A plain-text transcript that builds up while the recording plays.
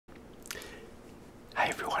Hi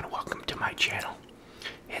everyone, welcome to my channel.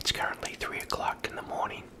 It's currently 3 o'clock in the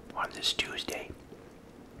morning on this Tuesday,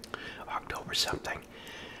 October something,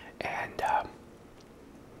 and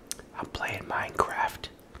I'm playing Minecraft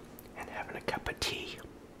and having a cup of tea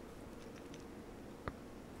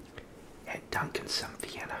and dunking some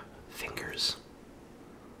Vienna fingers.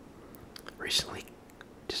 Recently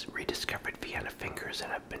just rediscovered Vienna fingers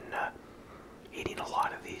and I've been eating a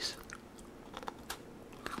lot of these.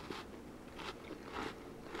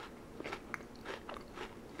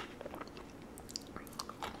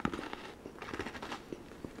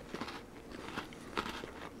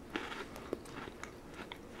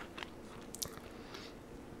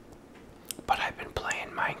 But I've been playing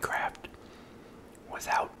Minecraft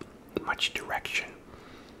without much direction,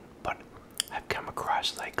 but I've come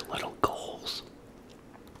across like little goals.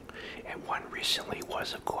 And one recently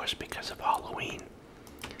was, of course, because of Halloween,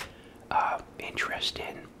 interest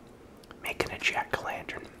in making a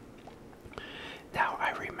jack-o'-lantern. Now,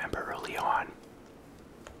 I remember early on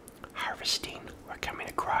harvesting or coming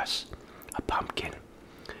across a pumpkin,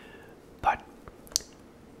 but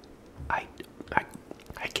I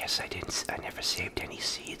guess I never saved any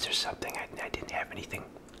seeds or something. I didn't have anything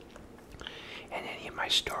in any of my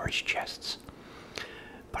storage chests.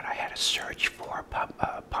 But I had a search for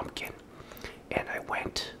a pumpkin, and I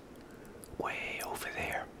went way over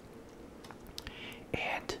there.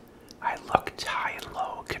 And I looked high and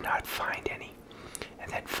low, could not find any.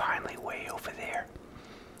 And then finally, way over there,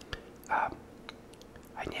 I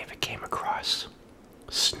never came across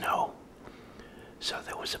snow. So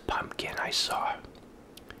there was a pumpkin I saw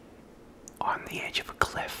on the edge of a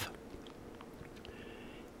cliff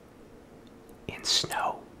in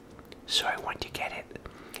snow. So I went to get it,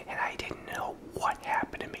 and I didn't know what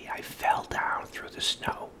happened to me. I fell down through the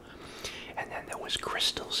snow, and then there was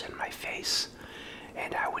crystals in my face,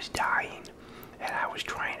 and I was dying, and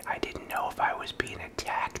I didn't know if I was being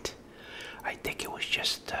attacked. I think it was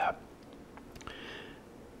just,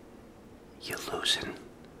 you're losing,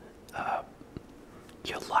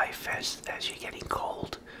 your life as you're getting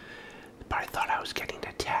cold. But I thought I was getting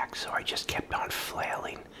attacked, so I just kept on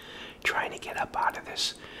flailing, trying to get up out of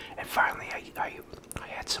this. And finally, I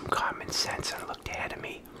had some common sense and looked ahead of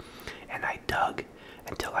me, and I dug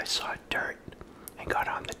until I saw dirt and got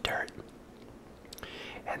on the dirt,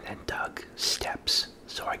 and then dug steps.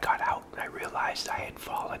 So I got out and I realized I had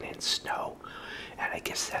fallen in snow, and I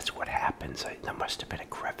guess that's what happens. There must have been a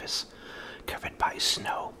crevice covered by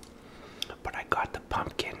snow. But I got the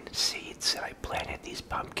pumpkin seeds and I planted these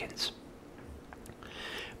pumpkins.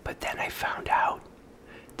 But then I found out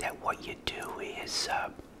that what you do is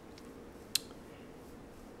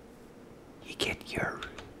you get your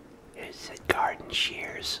garden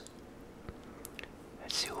shears.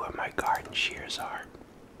 Let's see where my garden shears are.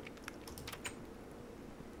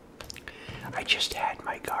 I just had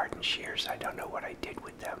my garden shears. I don't know what I did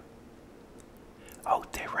with them. Oh,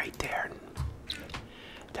 they're right there.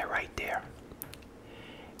 They're right there.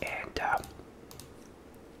 And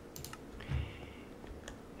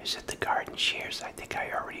is it the garden shears? I think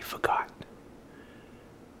I already forgot.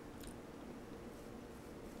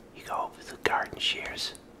 You go over the garden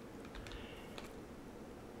shears,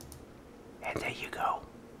 and there you go.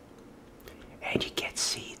 And you get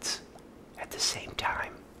seeds at the same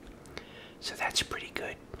time. So that's pretty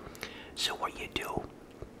good. So what you do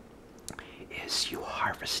is you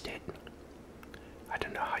harvest it. I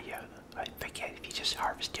don't know how I forget if you just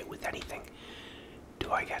harvest it with anything.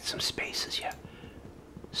 Do I got some spaces? Yeah.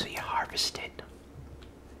 So you harvest it,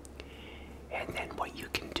 and then what you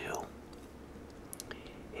can do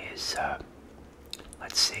is,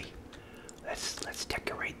 let's see, let's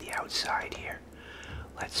decorate the outside here.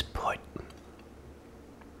 Let's put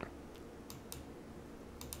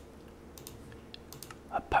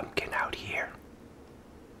a pumpkin out here,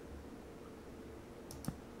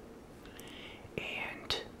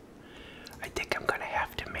 and I think I'm gonna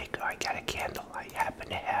have to make. I got a candle. I happen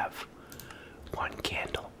to have one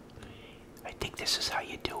candle. I think this is how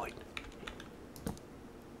you do it.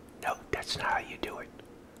 No, that's not how you do it.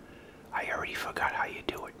 I already forgot how you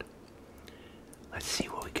do it. Let's see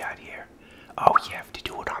what we got here. Oh, you have to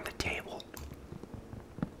do it on the table.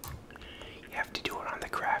 You have to do it on the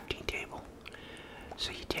crafting table.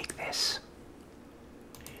 So you take this,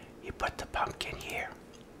 you put the pumpkin here,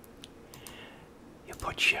 you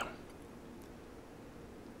put your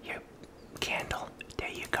candle, there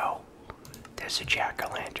you go. There's a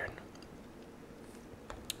jack-o'-lantern.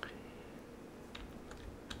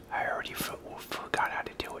 I already forgot how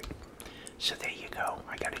to do it. So there you go,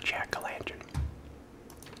 I got a jack-o'-lantern.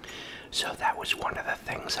 So that was one of the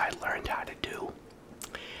things I learned how to do.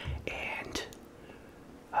 And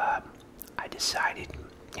decided,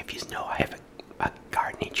 if you know, I have a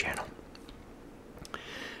gardening channel.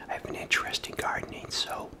 I have an interest in gardening,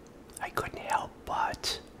 so I couldn't help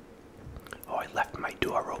but, oh, I left my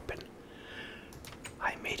door open.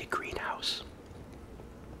 I made a greenhouse.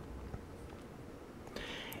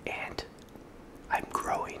 And I'm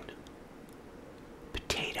growing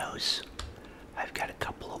potatoes. I've got a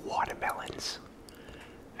couple of watermelons.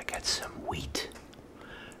 I got some wheat.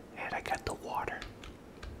 And I got the water.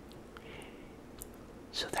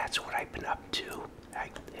 So that's what I've been up to.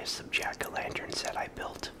 There's some jack-o'-lanterns that I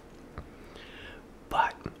built.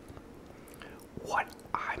 But what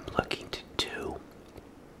I'm looking to do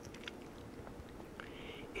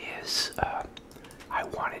is I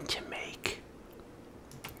wanted to make,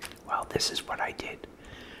 well, this is what I did.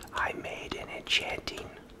 I made an enchanting,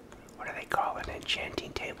 what do they call it, an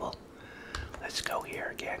enchanting table? Let's go here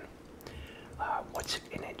again. What's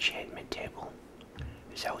an enchantment table?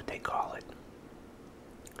 Is that what they call it?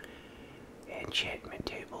 Enchantment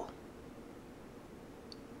table.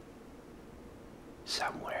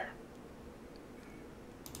 Somewhere.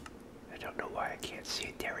 I don't know why I can't see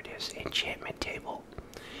it. There it is. Enchantment table.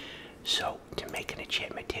 So, to make an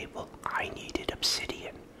enchantment table, I needed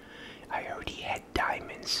obsidian. I already had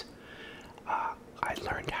diamonds. I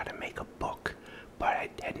learned how to make a book, but I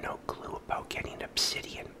had no clue about getting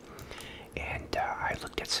obsidian. And I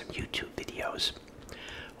looked at some YouTube videos.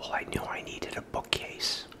 Well, I knew I needed a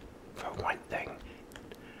bookcase, for one thing.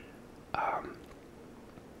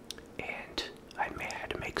 And I had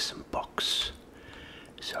to make some books.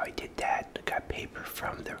 So I did that. I got paper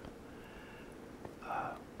from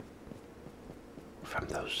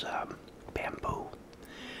those bamboo.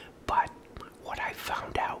 But what I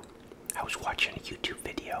found out, I was watching a YouTube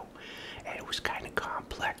video, and it was kind of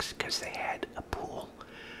complex because they had a pool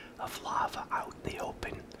of lava out in the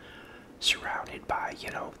open, surrounded by,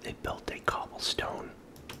 you know, they built a cobblestone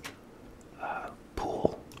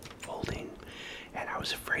pool holding, and I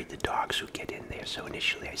was afraid the dogs would get in there. So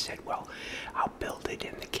initially I said, well, I'll build it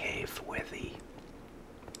in the cave where the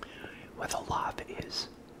lava is.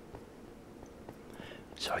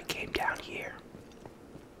 So I came down here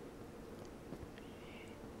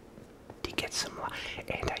to get some lava,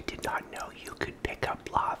 and I did not know you could pick up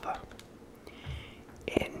lava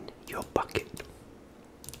in your bucket.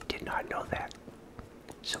 Did not know that.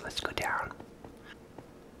 So let's go down.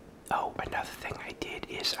 Oh, another thing I did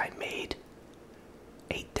is I made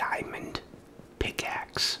a diamond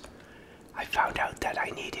pickaxe. I found out that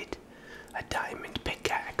I needed a diamond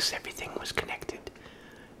pickaxe. Everything was connected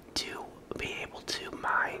to be able to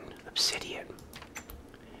mine obsidian.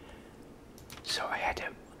 So I had to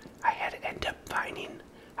end up finding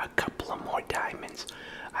a couple of more diamonds.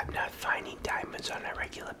 I'm not finding diamonds on a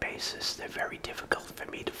regular basis. They're very difficult for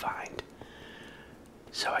me to find.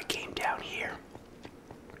 So I came down here,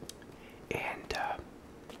 and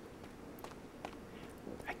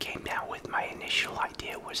I came down with my initial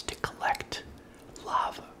idea was to collect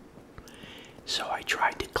lava. So I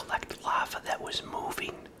tried to collect lava that was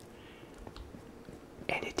moving,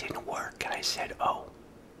 and it didn't work. And I said, oh,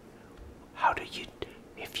 how do you,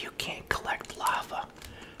 if you can't collect lava?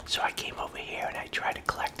 So I came over here and I tried to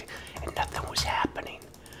collect it, and nothing was happening.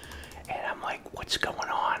 And I'm like, what's going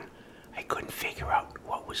on? I couldn't figure out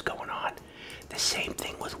what was going on. The same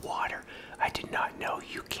thing with water. I did not know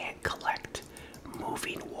you can't collect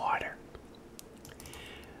moving water.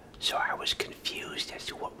 So I was confused as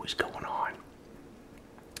to what was going on.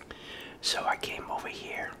 So I came over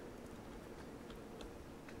here.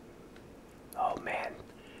 Oh man,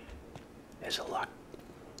 there's a lot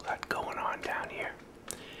going on down here.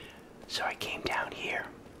 So I came down here,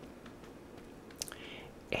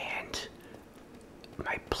 and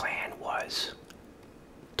my plan was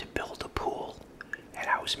to build a pool, and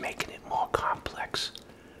I was making it more complex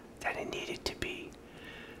than it needed to be.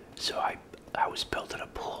 So I was building a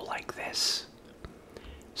pool like this,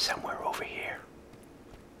 somewhere over here.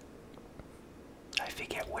 I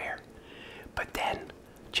forget where. But then,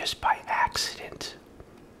 just by accident,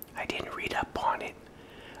 I didn't read up on it.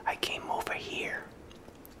 I came over here,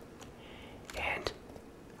 and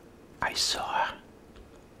I saw,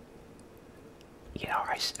 you know,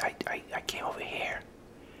 I came over here,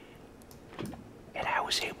 and I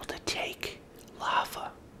was able to take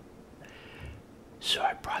lava. So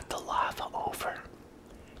I brought the lava over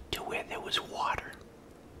to where there was water.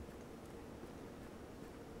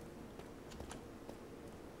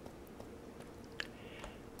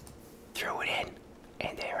 Threw it in,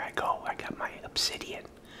 and there I go. I got my obsidian.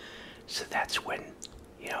 So that's when,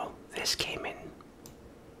 you know, this came in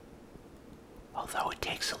Although it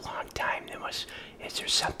takes a long time, is there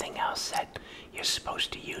something else that you're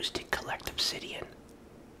supposed to use to collect obsidian?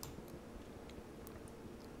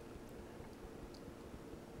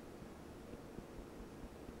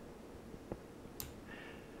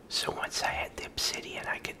 So once I had the obsidian,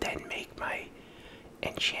 I could then make my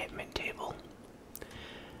enchantment table.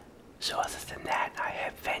 So other than that, I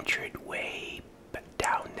have ventured way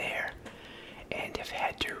down there and have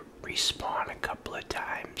had to respawn a couple of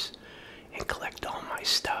times and collect all my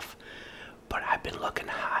stuff. But I've been looking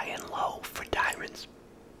high and low for diamonds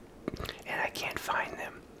and I can't find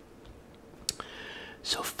them.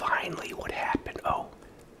 So finally what happened, oh,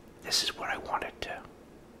 this is what I wanted to,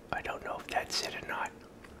 I don't know if that's it or not.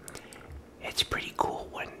 It's pretty cool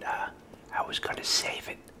when I was going to save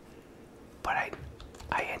it, but I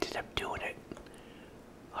ended up doing it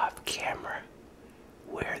off camera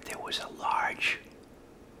where there was a large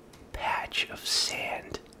patch of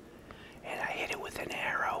sand and I hit it with an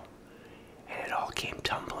arrow and it all came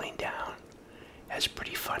tumbling down. That's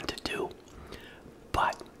pretty fun to do.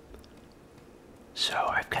 But so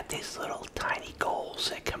I've got these little tiny goals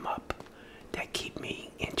that come up that keep me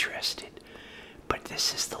interested. But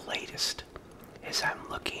this is the latest, is I'm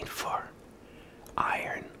looking for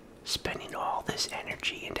iron, spending all this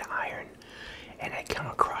energy into iron, and I come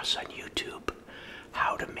across on YouTube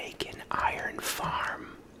how to make an iron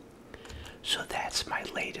farm. So that's my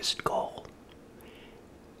latest goal.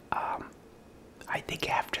 I think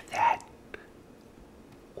after that,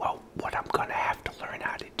 well, what I'm gonna have to learn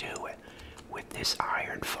how to do with this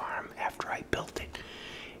iron farm after I build it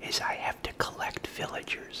is I have to collect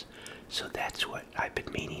villagers. So that's what I've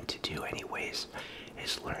been meaning to do anyways,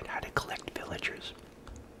 is learn how to collect villagers.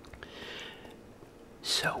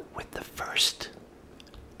 So with the first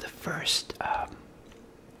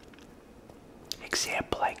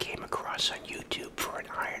example I came across on YouTube for an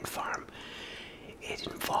iron farm, it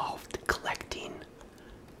involved collecting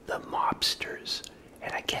the mobsters,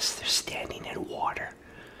 and I guess they're standing in water.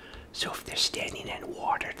 So if they're standing in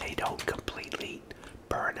water, they don't completely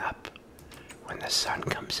burn up when the sun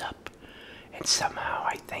comes up. And somehow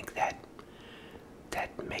I think that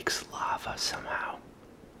makes lava somehow.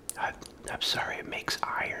 I'm sorry, it makes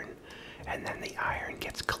iron, and then the iron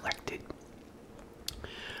gets collected.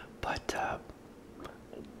 But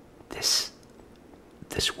this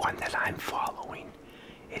one that I'm following,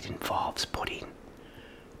 it involves putting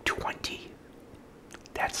 20.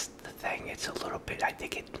 That's the thing. It's a little bit. I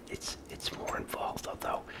think it's more involved,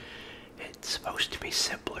 although it's supposed to be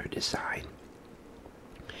simpler design.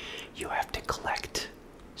 You have to collect.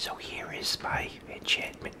 So here is my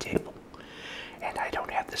enchantment table, and I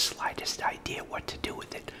don't have the slightest idea what to do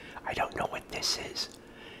with it. I don't know what this is.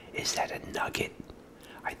 Is that a nugget?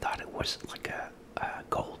 I thought it was like a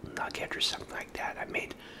gold nugget or something like that. I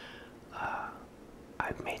made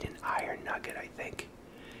an iron nugget, I think,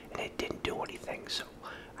 and it didn't do anything. So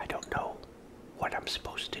I don't know what I'm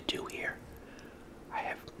supposed to do here. I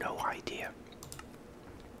have no idea.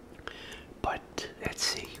 But let's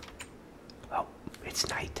see. Oh, it's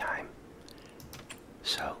nighttime.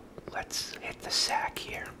 So let's hit the sack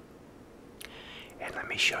here. And let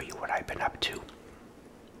me show you what I've been up to.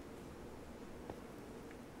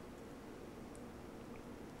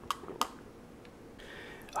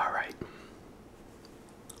 All right.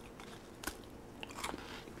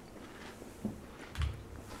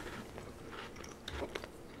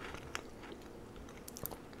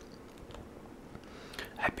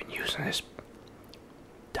 I've been using this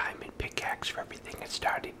diamond pickaxe for everything that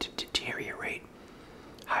started to deteriorate.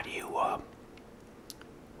 How do you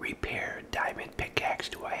repair a diamond pickaxe?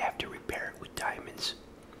 Do I have to repair it with diamonds?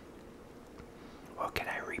 Or can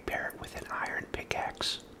I repair it with an iron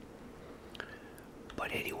pickaxe?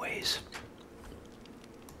 But anyways,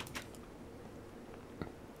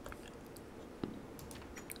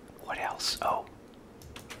 what else? Oh,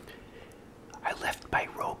 I left my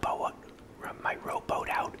rowboat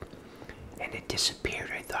out, and it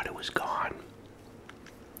disappeared. I thought it was gone,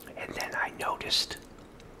 and then I noticed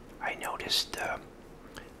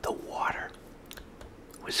the water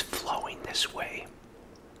was flowing this way.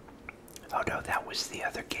 Oh no, that was the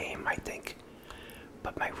other game, I think.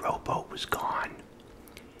 But my rowboat was gone,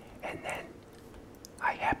 and then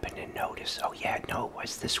I happened to notice, oh yeah, no, it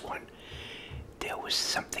was this one. There was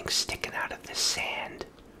something sticking out of the sand,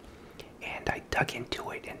 and I dug into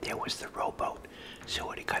it, and there was the rowboat.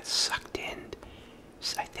 So it got sucked in.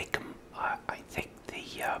 I think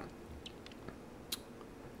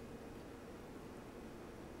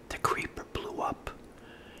the creeper blew up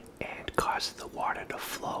and caused the water to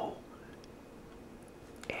flow.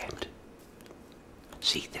 And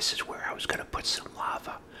see, this is where I was going to put some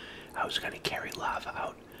lava. I was going to carry lava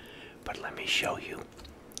out, but let me show you.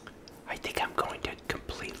 I think I'm going to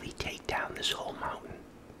completely take down this whole mountain.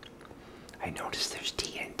 I noticed there's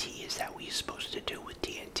TNT. Is that what you're supposed to do with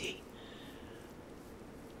TNT?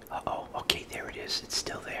 Uh-oh, okay, there it is. It's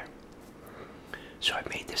still there. So I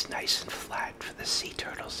made this nice and flat for the sea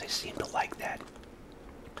turtles. They seem to like that.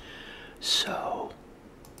 So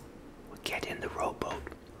we'll get in the rowboat.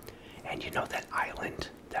 And you know that island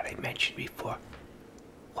that I mentioned before?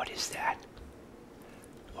 What is that?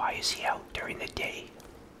 Why is he out during the day?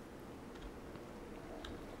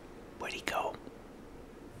 Where'd he go?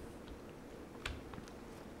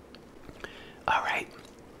 Alright.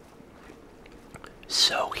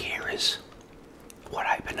 So here is what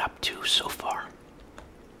I've been up to so far.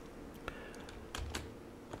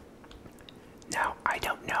 Now, I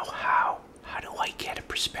don't know how do I get a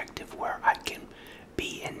perspective where I can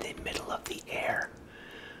be in the middle of the air.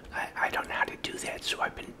 I don't know how to do that, so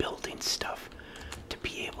I've been building stuff to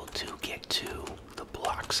be able to get to the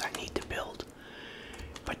blocks I need to build.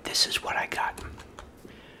 But this is what I got.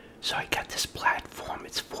 So I got this platform.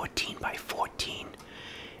 It's 14 by 14,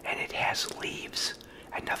 and it has leaves.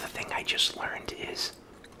 Another thing I just learned is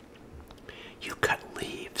you cut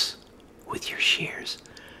leaves with your shears.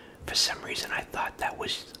 For some reason, I thought that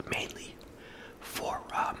was mainly for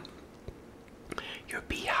your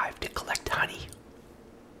beehive to collect honey.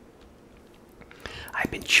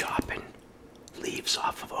 I've been chopping leaves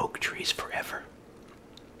off of oak trees forever.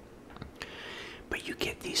 But you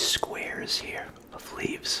get these squares here of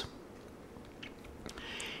leaves.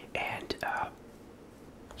 And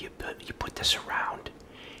you put this around.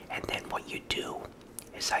 And then what you do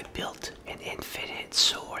is I built an infinite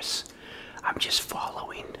source. I'm just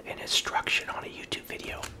following an instruction on a YouTube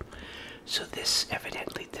video. So this,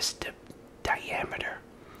 evidently, this diameter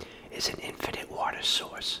is an infinite water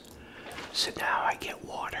source. So now I get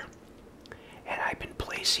water. And I've been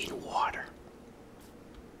placing water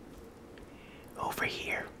over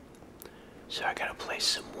here. So I gotta place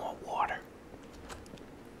some more water.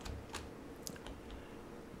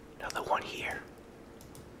 Another one here.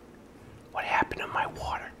 What happened to my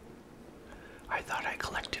water? I thought I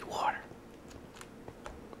collected water.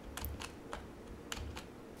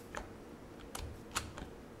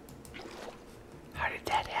 How did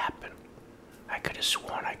that happen? I could have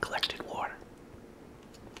sworn I collected water.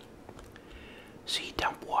 So you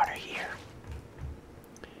dump water here.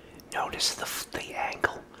 Notice the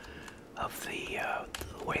angle of the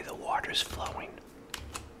way the water is flowing.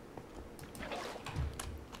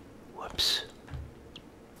 Whoops.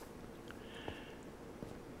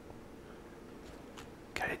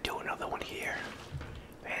 Gotta do another one here.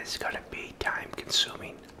 Man, it's gonna be time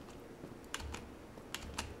consuming.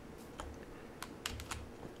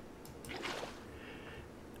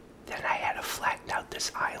 Then I had to flatten out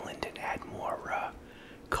this island and add more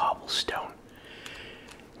cobblestone.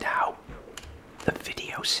 Now, the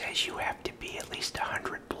video says you have to be at least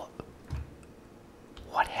 100 blocks.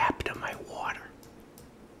 What happened to my water?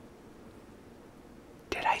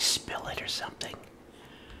 Did I spill it or something?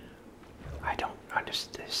 I don't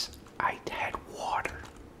understand this. I had water.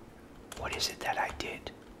 What is it that I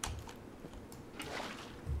did?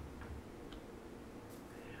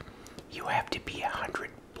 You have to be 100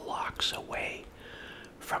 blocks away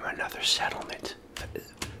from another settlement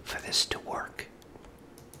for this to work.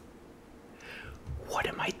 What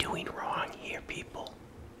am I doing wrong here, people?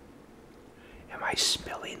 Am I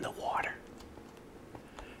spilling the water?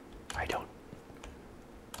 I don't.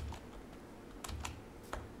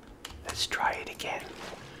 Let's try it again.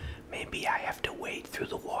 Maybe I have to wade through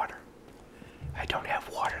the water. I don't have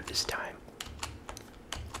water this time.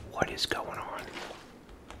 What is going on?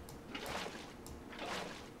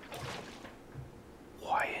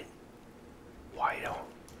 Why don't?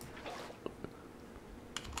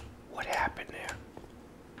 What happened there?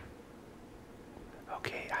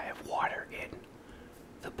 Okay, I have water in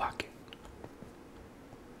the bucket.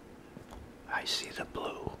 I see the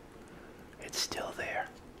blue. It's still there.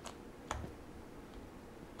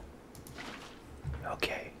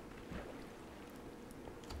 Okay.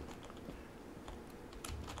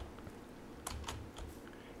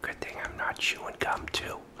 Good thing I'm not chewing gum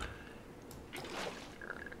too.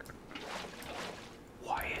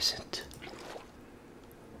 Why isn't?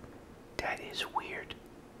 That is weird.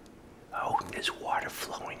 Oh, there's water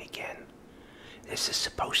flowing again. This is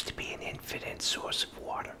supposed to be an infinite source of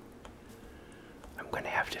water. I'm gonna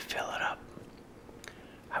have to fill it up.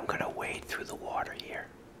 I'm gonna wade through the water here.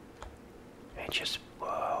 And just,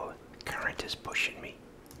 whoa, current is pushing me.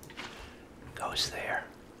 Goes there.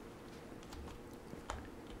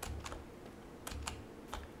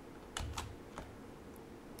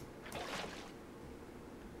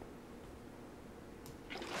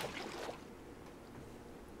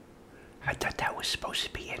 was supposed to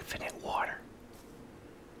be infinite water.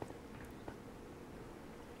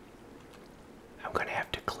 I'm gonna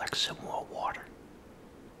have to collect some more water.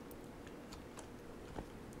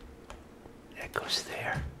 That goes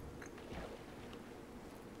there.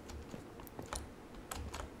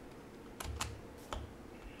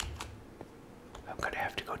 I'm gonna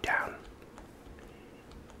have to go down,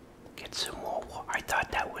 get some more water. I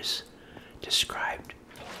thought that was described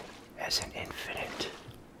as an infinite.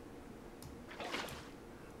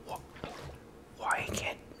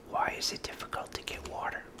 Why is it difficult to get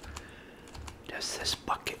water? Does this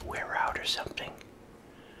bucket wear out or something?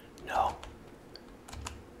 No.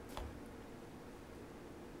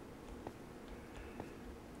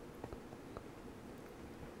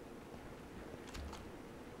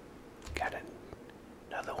 Got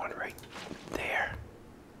another one right there.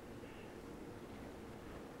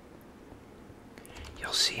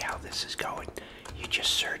 You'll see how this is going. You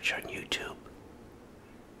just search on YouTube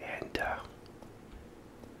and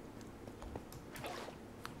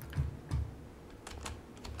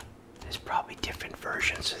there's probably different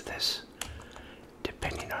versions of this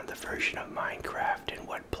depending on the version of Minecraft and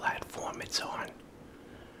what platform it's on.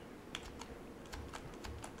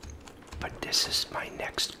 But this is my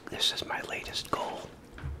latest goal,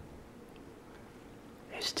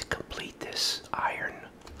 is to complete this iron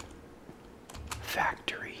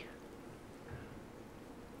factory.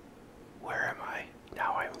 Where am I?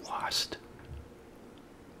 Now I'm lost.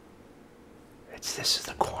 This is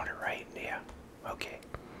the corner, right? Yeah. Okay.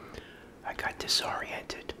 I got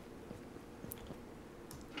disoriented.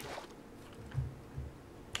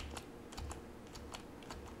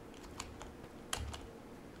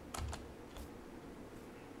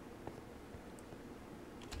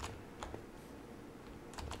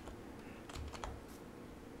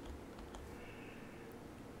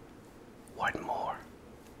 One more.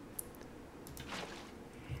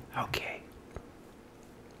 Okay.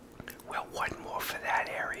 Well, one more for that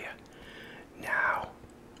area. Now,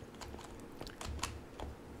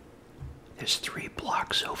 there's 3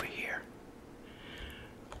 blocks over here.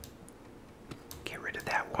 Get rid of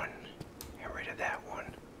that one. Get rid of that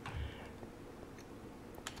one.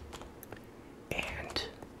 And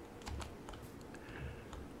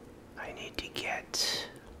I need to get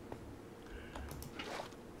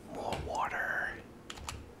more water.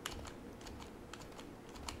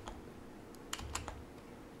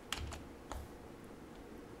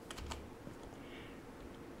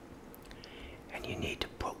 And you need to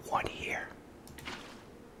put one here.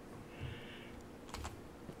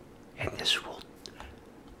 And this will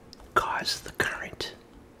cause the current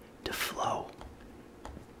to flow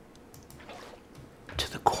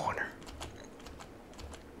to the corner.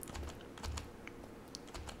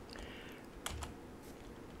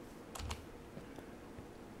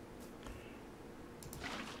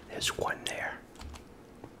 There's one there.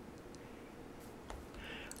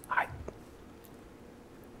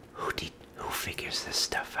 Who figures this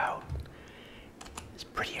stuff out? It's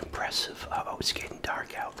pretty impressive. Uh-oh, it's getting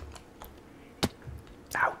dark out.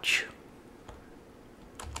 Ouch.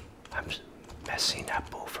 I'm messing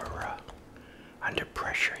up over under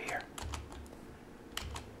pressure here.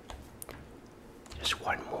 Just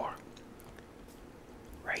one more.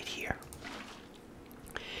 Right here.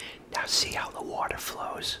 Now see how the water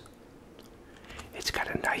flows? It's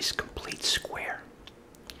got a nice complete square.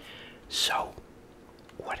 So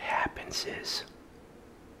what happens is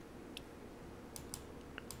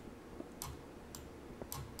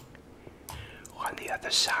on the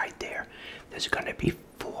other side there's going to be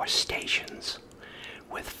 4 stations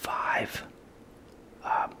with 5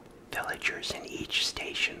 villagers in each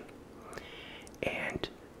station, and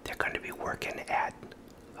they're going to be working at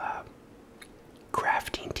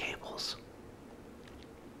crafting tables,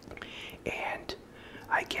 and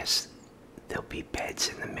I guess there'll be beds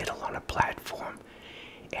in the middle on a platform,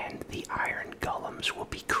 and the iron golems will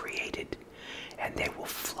be created, and they will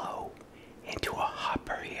flow into a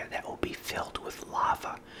hopper here that will be filled with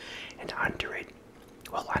lava, and under it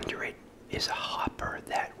is a hopper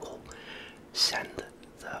that will send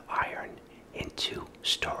the iron into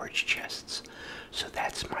storage chests. So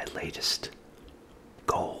that's my latest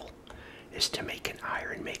goal, is to make an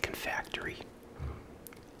iron making factory.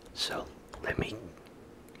 So let me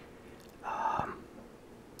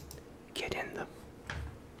get in the,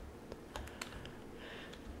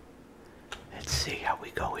 let's see how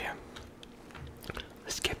we go here.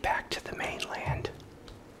 Let's get back to the mainland.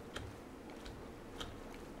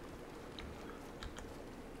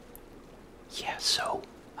 Yeah, so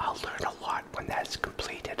I'll learn a lot when that's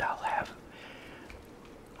completed. I'll have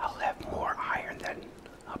more iron than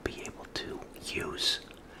I'll be able to use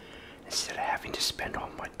instead of having to spend all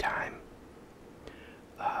my time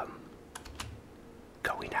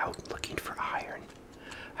going out looking for iron.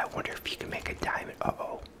 I wonder if you can make a diamond.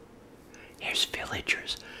 Uh-oh. Here's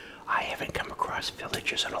villagers. I haven't come across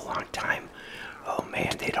villagers in a long time. Oh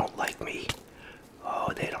man, they don't like me.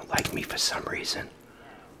 Oh, they don't like me for some reason.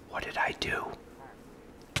 What did I do?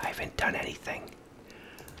 I haven't done anything.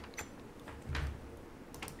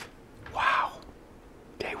 Wow.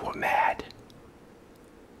 They were mad.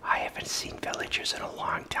 I haven't seen villagers in a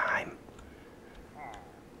long time.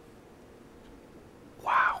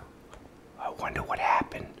 Wow. I wonder what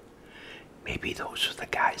happened. Maybe those were the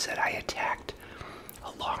guys that I attacked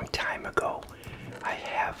a long time ago. I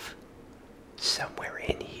have somewhere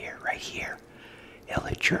in here, right here,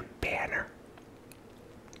 Illager banner.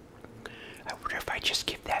 I wonder if I just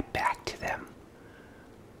give that back to them.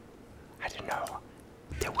 I don't know.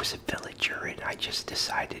 There was a villager and I just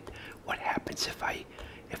decided what happens if I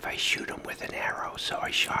shoot him with an arrow. So I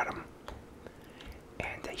shot him.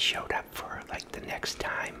 And they showed up for like the next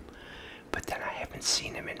time. But then I haven't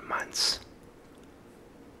seen him in months.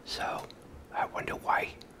 So I wonder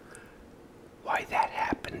why that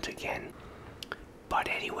happened again. But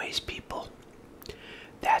anyways, people,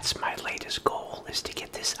 that's my latest goal, is to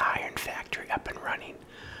get this iron factory up and running.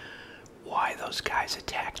 Why those guys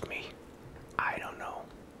attacked me, I don't know.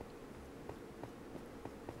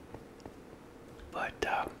 But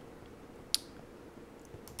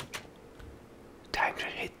time to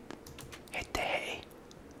hit the hay.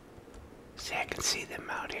 See, I can see them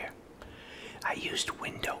out here. I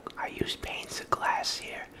used panes of glass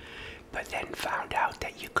here, but then found out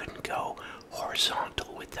that you couldn't go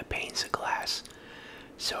horizontal with the panes of glass.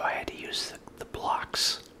 So I had to use the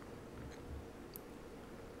blocks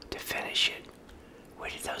to finish it. Where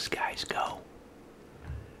did those guys go?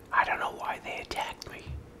 I don't know why they attacked me.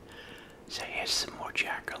 So here's some more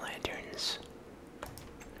jack-o'-lanterns.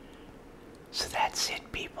 So that's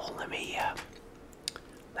it, people. Let me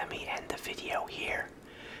end the video here.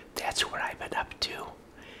 That's what I've been up to,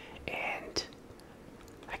 and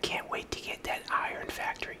I can't wait to get that iron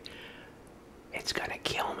factory. It's gonna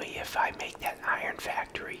kill me if I make that iron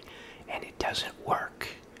factory and it doesn't work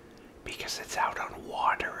because it's out on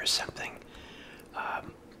water or something.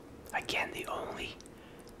 Again, the only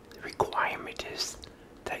requirement is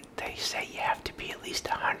that they say you have to be at least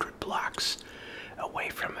 100 blocks away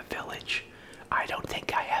from a village. I don't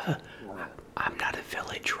think I have I'm not a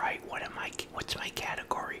village, right? What's my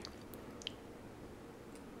category?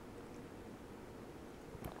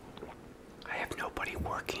 I have nobody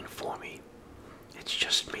working for me. It's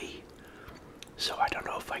just me. So I don't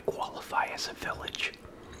know if I qualify as a village.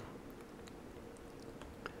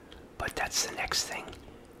 But that's the next thing,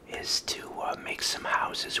 is to make some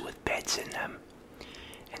houses with beds in them.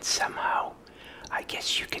 And somehow, I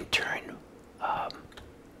guess you can turn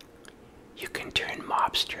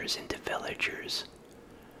mobsters into villagers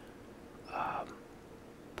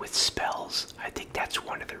with spells. I think that's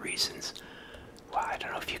one of the reasons. Well, I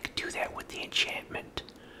don't know if you could do that with the enchantment.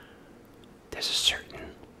 There's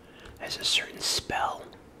a certain spell,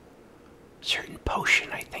 certain potion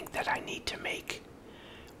I think that I need to make.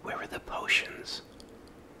 Where are the potions?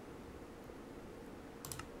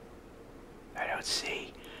 I don't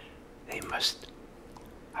see.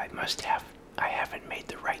 I haven't made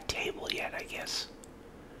the right table yet, I guess.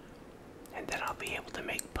 And then I'll be able to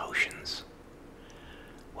make potions.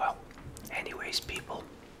 Well, anyways, people,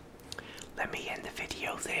 let me end the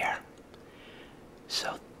video there.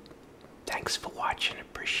 So, thanks for watching.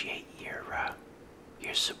 Appreciate your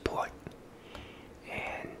support.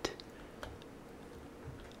 And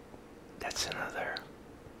that's another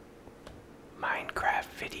Minecraft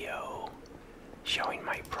video showing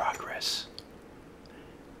my progress.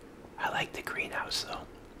 I like the greenhouse though.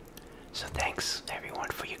 So thanks everyone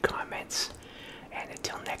for your comments. And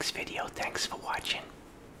until next video, thanks for watching.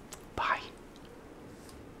 Bye.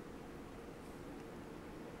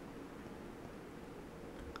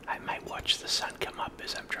 I might watch the sun come up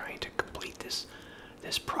as I'm trying to complete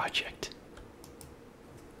this project.